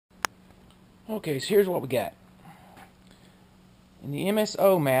Okay, so here's what we got. In the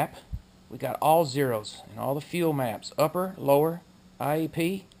MSO map, we got all zeros in all the fuel maps, upper, lower,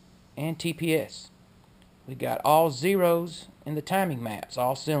 IEP, and TPS. We got all zeros in the timing maps,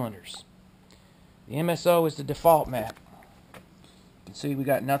 all cylinders. The MSO is the default map. You can see we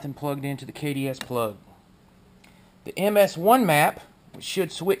got nothing plugged into the KDS plug. The MS1 map, which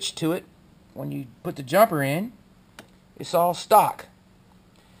should switch to it when you put the jumper in, it's all stock.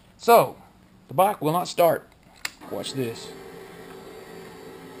 So, the bike will not start. Watch this.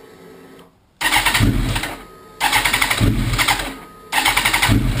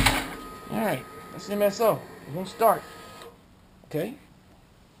 Alright, that's MSO. It won't start. Okay?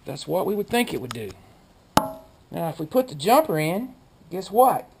 That's what we would think it would do. Now, if we put the jumper in, guess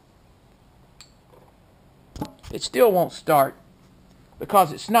what? It still won't start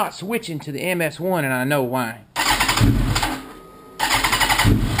because it's not switching to the MS1, and I know why.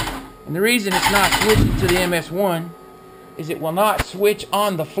 And the reason it's not switching to the MS1 is it will not switch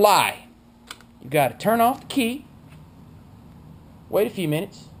on the fly. You've got to turn off the key, wait a few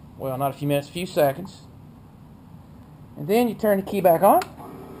minutes, well, not a few minutes, a few seconds, and then you turn the key back on.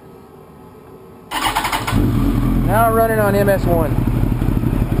 Now running on MS1.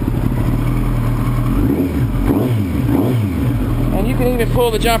 And you can even pull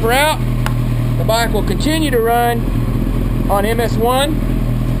the jumper out. The bike will continue to run on MS1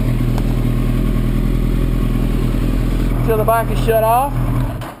 until the bike is shut off.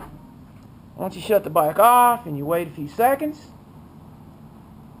 Once you shut the bike off and you wait a few seconds,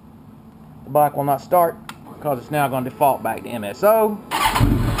 the bike will not start because it's now going to default back to MSO.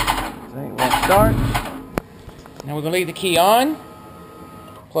 So it won't start. Now we're going to leave the key on,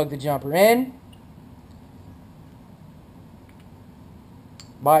 plug the jumper in.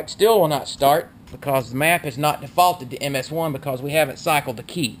 Bike still will not start because the map is not defaulted to MS1 because we haven't cycled the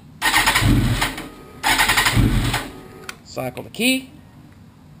key. Cycle the key.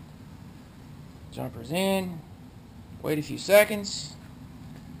 Jumper's in. Wait a few seconds.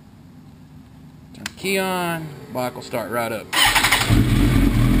 Turn the key on. Bike will start right up.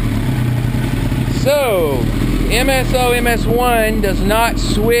 So, MSO MS1 does not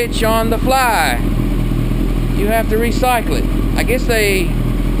switch on the fly. You have to recycle it. I guess they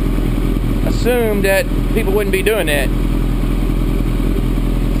assumed that people wouldn't be doing that.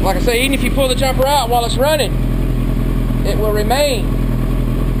 Like I say, even if you pull the jumper out while it's running, it will remain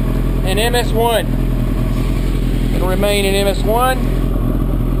in MS1. It'll remain in MS1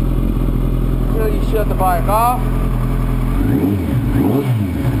 until you shut the bike off.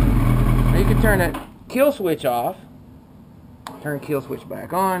 Now you can turn that kill switch off. Turn the kill switch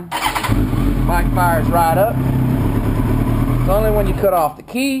back on. Bike fires right up. It's only when you cut off the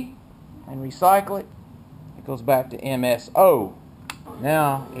key and recycle it, it goes back to MSO.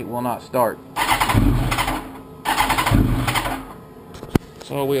 Now it will not start.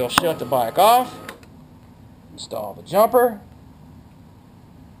 So we'll shut the bike off, install the jumper.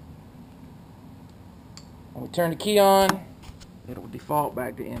 When we turn the key on, it will default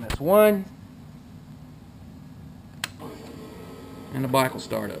back to MS1, and the bike will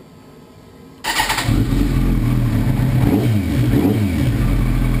start up.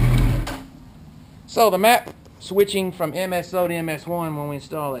 So the map switching from MSO to MS1 when we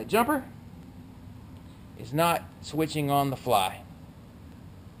install that jumper is not switching on the fly.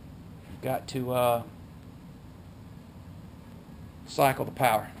 You've got to cycle the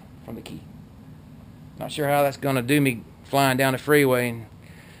power from the key. Not sure how that's going to do me flying down the freeway and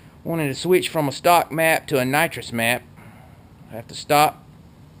wanting to switch from a stock map to a nitrous map. I have to stop,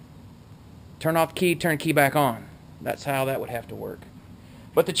 turn off the key, turn the key back on. That's how that would have to work.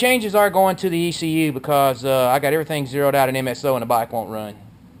 But the changes are going to the ECU because I got everything zeroed out in MSO and the bike won't run.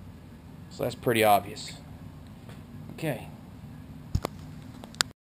 So that's pretty obvious. Okay.